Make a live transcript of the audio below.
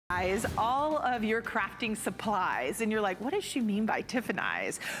all of your crafting supplies, and you're like, what does she mean by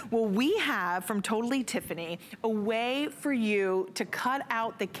Tiffany's? Well, we have from Totally Tiffany a way for you to cut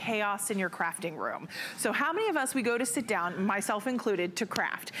out the chaos in your crafting room. So how many of us, we go to sit down, myself included, to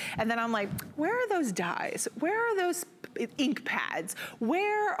craft, and then I'm like, where are those dies? Where are those ink pads?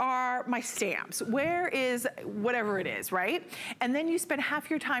 Where are my stamps? Where is whatever it is, right? And then you spend half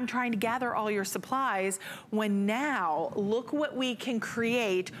your time trying to gather all your supplies, when now, look what we can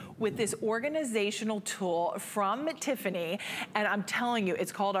create with this organizational tool from Tiffany. And I'm telling you,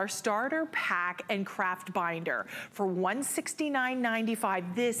 it's called our Starter Pack and Craft Binder. For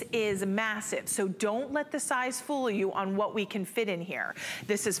 $169.95, this is massive. So don't let the size fool you on what we can fit in here.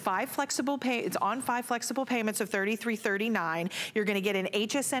 This is it's on 5 flexible payments of $33.39. You're gonna get an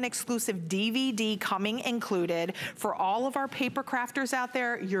HSN exclusive DVD coming included. For all of our paper crafters out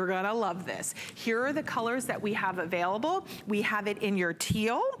there, you're gonna love this. Here are the colors that we have available. We have it in your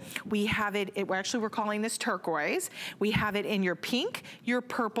teal. We have it, we're calling this turquoise. We have it in your pink, your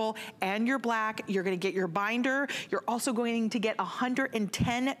purple, and your black. You're gonna get your binder. You're also going to get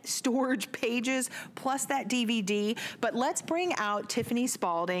 110 storage pages plus that DVD. But let's bring out Tiffany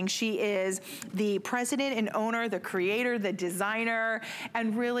Spalding. She is the president and owner, the creator, the designer,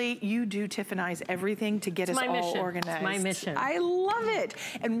 and really you do Tiffany's everything to get us all organized. It's my mission. I love it.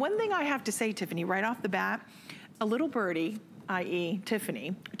 And one thing I have to say, Tiffany, right off the bat, a little birdie, i.e.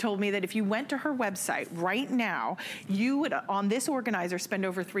 Tiffany, told me that if you went to her website right now, you would, on this organizer, spend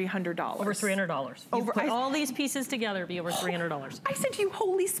over $300. Over $300. Put all these pieces together, be over $300. I said to you,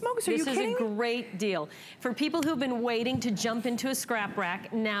 holy smokes, are you kidding? This is a great deal. For people who've been waiting to jump into a scrap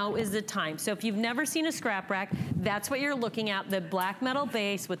rack, now is the time. So if you've never seen a scrap rack, that's what you're looking at, the black metal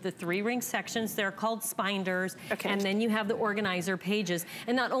base with the 3-ring sections. They're called spinders. Okay. And then you have the organizer pages.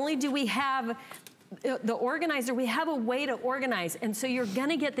 And not only do we have the organizer, we have a way to organize, and so you're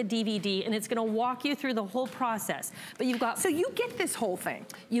gonna get the DVD, and it's gonna walk you through the whole process. But you've got— So you get this whole thing.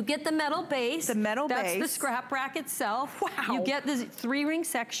 You get the metal base. The metal base. That's the scrap rack itself. Wow. You get the 3-ring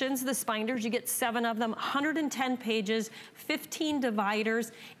sections, the spinders, you get 7 of them, 110 pages, 15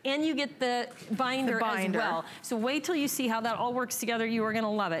 dividers, and you get the binder as well. So wait till you see how that all works together. You are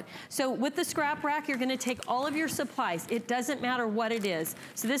gonna love it. So with the scrap rack, you're gonna take all of your supplies. It doesn't matter what it is.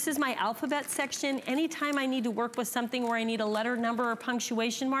 So this is my alphabet section. Anytime I need to work with something where I need a letter, number, or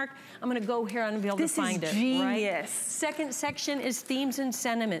punctuation mark, I'm gonna go here and be able to find it. This is genius. Right? Second section is themes and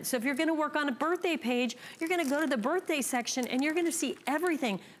sentiments. So if you're gonna work on a birthday page, you're gonna go to the birthday section and you're gonna see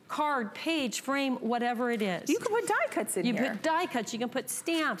everything. Card, page, frame, whatever it is. You can put die cuts in here. You put die cuts, you can put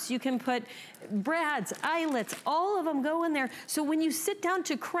stamps, you can put brads, eyelets, all of them go in there. So when you sit down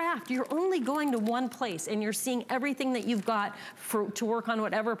to craft, you're only going to one place and you're seeing everything that you've got to work on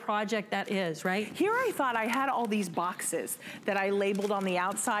whatever project that is, right? Here I thought I had all these boxes that I labeled on the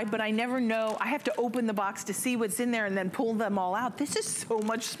outside, but I never know. I have to open the box to see what's in there and then pull them all out. This is so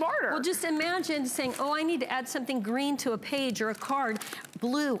much smarter. Well, just imagine saying, oh, I need to add something green to a page or a card,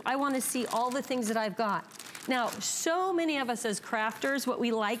 blue. I want to see all the things that I've got. Now, so many of us as crafters, what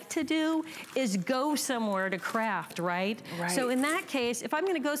we like to do is go somewhere to craft, right? So in that case, if I'm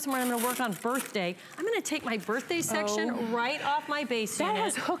gonna go somewhere, I'm gonna work on birthday, I'm gonna take my birthday section right off my base unit. That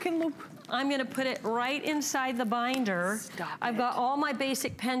has hook and loop. I'm gonna put it right inside the binder. I've got all my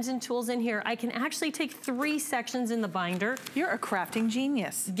basic pens and tools in here. I can actually take 3 sections in the binder. You're a crafting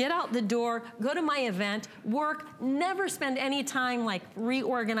genius. Get out the door, go to my event, work, never spend any time like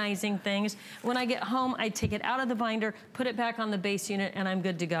reorganizing things. When I get home, I take it out of the binder, put it back on the base unit, and I'm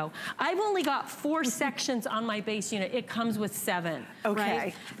good to go. I've only got 4 sections on my base unit. It comes with 7,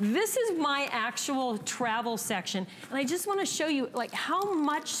 right? This is my actual travel section, and I just wanna show you like how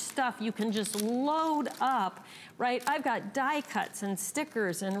much stuff you can just load up, right? I've got die cuts and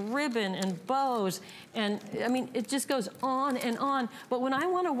stickers and ribbon and bows, and I mean, it just goes on and on. But when I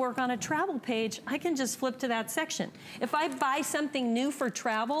wanna work on a travel page, I can just flip to that section. If I buy something new for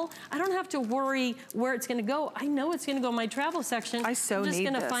travel, I don't have to worry where it's gonna go. I know it's gonna go in my travel section. I'm just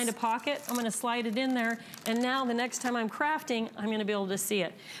gonna find a pocket, I'm gonna slide it in there, and now the next time I'm crafting, I'm gonna be able to see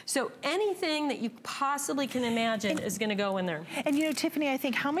it. So anything that you possibly can imagine is gonna go in there. And you know, Tiffany, I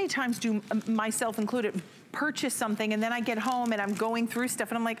think how many times do myself included purchase something and then I get home and I'm going through stuff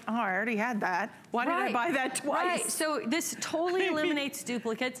and I'm like, oh, I already had that. Why did I buy that twice? Right, so this totally eliminates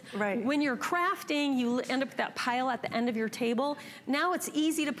duplicates. When you're crafting, you end up with that pile at the end of your table. Now it's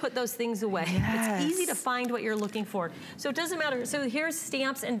easy to put those things away. It's easy to find what you're looking for. So it doesn't matter. So here's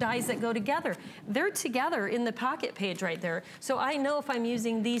stamps and dies that go together. They're together in the pocket page right there. So I know if I'm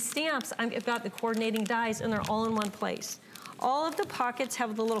using these stamps, I've got the coordinating dies and they're all in one place. All of the pockets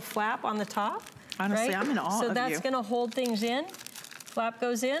have the little flap on the top. Honestly, I'm in awe of you. So that's gonna hold things in. flap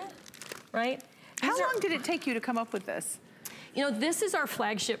goes in, right? How long did it take you to come up with this? You know, this is our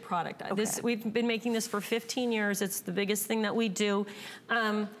flagship product. Okay. We've been making this for 15 years. It's the biggest thing that we do.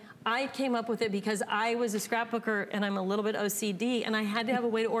 I came up with it because I was a scrapbooker and I'm a little bit OCD, and I had to have a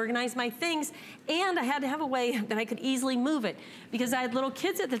way to organize my things, and I had to have a way that I could easily move it because I had little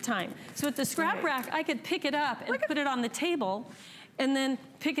kids at the time. So with the scrap rack, I could pick it up and put it on the table and then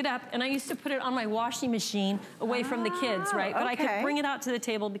pick it up, and I used to put it on my washing machine away from the kids, right? But I could bring it out to the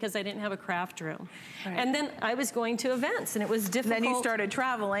table because I didn't have a craft room. Right. And then I was going to events, and it was difficult. Then you started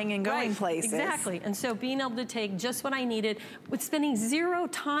traveling and going places. Exactly, and so being able to take just what I needed with spending zero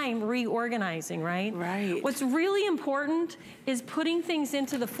time reorganizing, right? Right. What's really important is putting things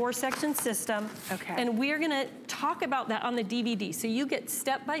into the 4-section system, and we're gonna talk about that on the DVD. So you get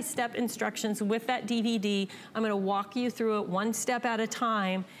step-by-step instructions with that DVD. I'm gonna walk you through it one step at a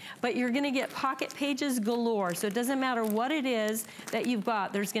time, but you're gonna get pocket pages galore. So it doesn't matter what it is that you've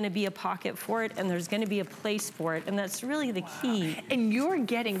got, there's gonna be a pocket for it, and there's gonna be a place for it, and that's really the key. And you're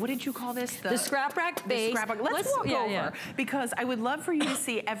getting, what did you call this? The scrap rack base. Let's walk over, because I would love for you to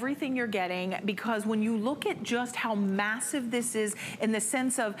see everything you're getting, because when you look at just how massive this is in the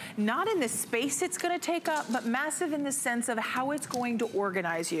sense of, not in the space it's gonna take up, but massive in the sense of how it's going to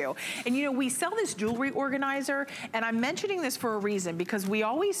organize you. And you know, we sell this jewelry organizer, and I'm mentioning this for a reason, because we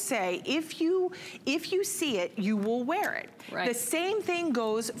always say, if you see it, you will wear it. Right. The same thing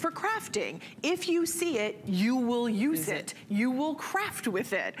goes for crafting. If you see it, you will use it. You will craft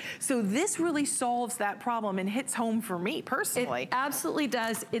with it. So this really solves that problem and hits home for me personally. It absolutely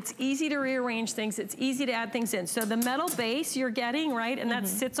does. It's easy to rearrange things. It's easy to add things in. So the metal base you're getting, right, and that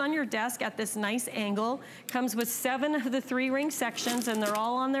sits on your desk at this nice angle, comes with 7 of the 3-ring sections, and they're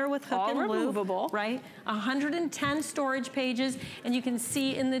all on there with hook and loop. All removable. Right? 110 storage pages, and you can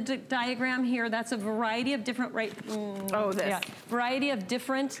see in the diagram here, that's a variety of different, variety of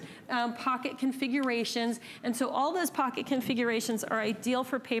different pocket configurations. And so all those pocket configurations are ideal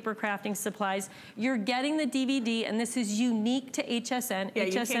for paper crafting supplies. You're getting the DVD, and this is unique to HSN,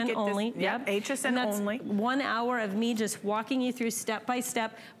 HSN only. HSN only. 1 hour of me just walking you through step by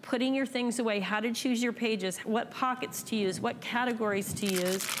step, putting your things away, how to choose your pages, what pockets to use, what categories to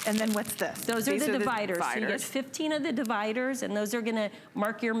use. And then what's this? Those are the dividers. So you get 15 of the dividers, and those are gonna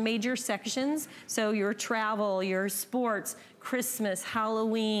mark your major sections. So your travel, your sports, Christmas,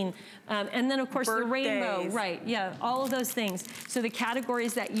 Halloween, and then of course the rainbow, all of those things. So the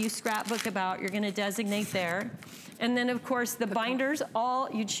categories that you scrapbook about, you're gonna designate there. And then of course the binders,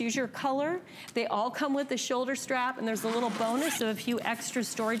 you choose your color. They all come with the shoulder strap, and there's a little bonus of a few extra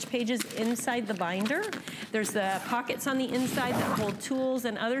storage pages inside the binder. There's the pockets on the inside that hold tools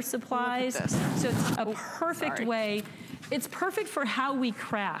and other supplies. So it's a perfect way. It's perfect for how we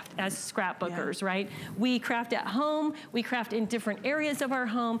craft as scrapbookers, right? We craft at home, we craft in different areas of our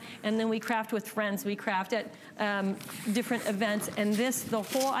home, and then we craft with friends. We craft at different events, and the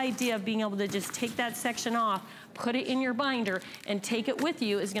whole idea of being able to just take that section off, put it in your binder, and take it with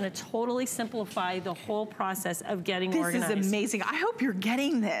you is gonna totally simplify the whole process of getting organized. This is amazing. I hope you're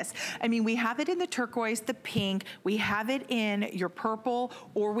getting this. I mean, we have it in the turquoise, the pink, we have it in your purple,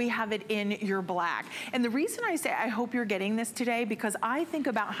 or we have it in your black. And the reason I say I hope you're getting this today, because I think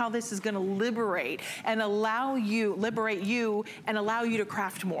about how this is gonna liberate you and allow you to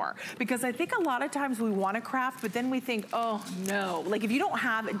craft more. Because I think a lot of times we wanna craft, but then we think, oh no. Like if you don't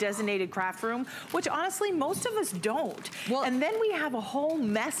have a designated craft room, which honestly most of us don't. Well, and then we have a whole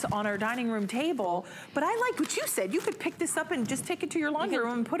mess on our dining room table. But I like what you said. You could pick this up and just take it to your laundry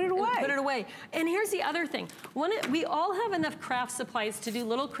room and put it away. And here's the other thing. We all have enough craft supplies to do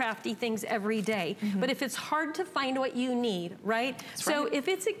little crafty things every day. But if it's hard to find what you need, right? So if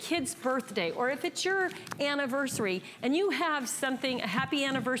it's a kid's birthday, or if it's your anniversary, and you have something, a happy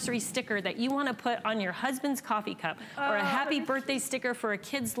anniversary sticker that you want to put on your husband's coffee cup, or a happy birthday sticker for a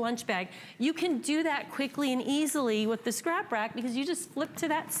kid's lunch bag, you can do that quickly and easily with the scrap rack, because you just flip to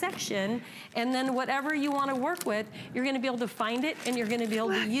that section, and then whatever you want to work with, you're going to be able to find it, and you're going to be able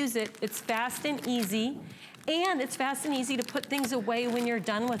to use it. It's fast and easy. And it's fast and easy to put things away when you're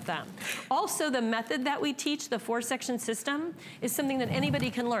done with them. Also, the method that we teach, the 4-section system, is something that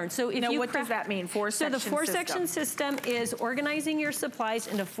anybody can learn. So if what does that mean, 4-section system? So the 4-section system is organizing your supplies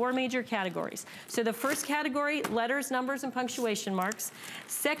into 4 major categories. So the first category, letters, numbers, and punctuation marks.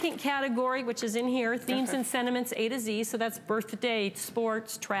 Second category, which is in here, themes and sentiments A to Z. So that's birthday,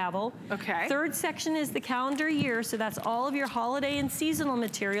 sports, travel. Third section is the calendar year. So that's all of your holiday and seasonal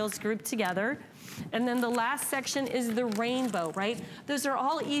materials grouped together. And then the last section is the rainbow, right? Those are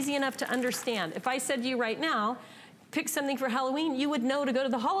all easy enough to understand. If I said to you right now, pick something for Halloween, you would know to go to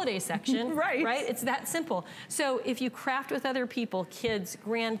the holiday section. Right. Right? It's that simple. So if you craft with other people, kids,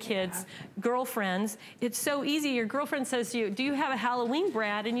 grandkids, girlfriends, it's so easy. Your girlfriend says to you, do you have a Halloween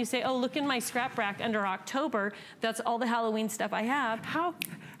brad? And you say, oh, look in my scrap rack under October. That's all the Halloween stuff I have. How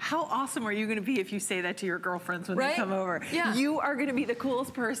awesome are you gonna be if you say that to your girlfriends when Right? they come over? Yeah. You are gonna be the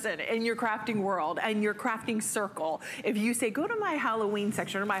coolest person in your crafting world and your crafting circle. If you say, go to my Halloween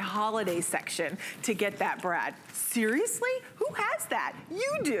section or my holiday section to get that brad. Seriously? Who has that?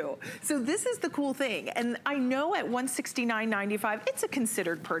 You do. So this is the cool thing. And I know at $169.95, it's a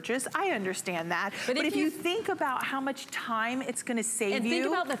considered purchase. I understand that. But if you think about how much time it's gonna save you. And think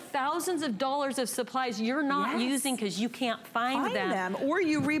about the thousands of dollars of supplies you're not using because you can't find them. Or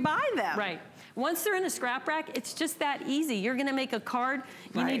you rebuy them. Right. Once they're in a scrap rack, it's just that easy. You're gonna make a card,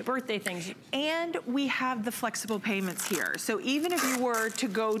 you need birthday things. And we have the flexible payments here. So even if you were to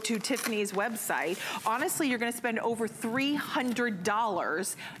go to Tiffany's website, honestly, you're gonna spend over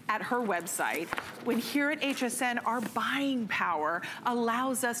 $300 at her website. When here at HSN, our buying power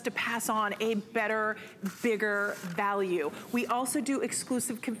allows us to pass on a better, bigger value. We also do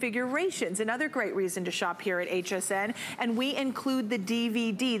exclusive configurations, another great reason to shop here at HSN, and we include the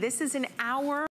DVD. This is an hour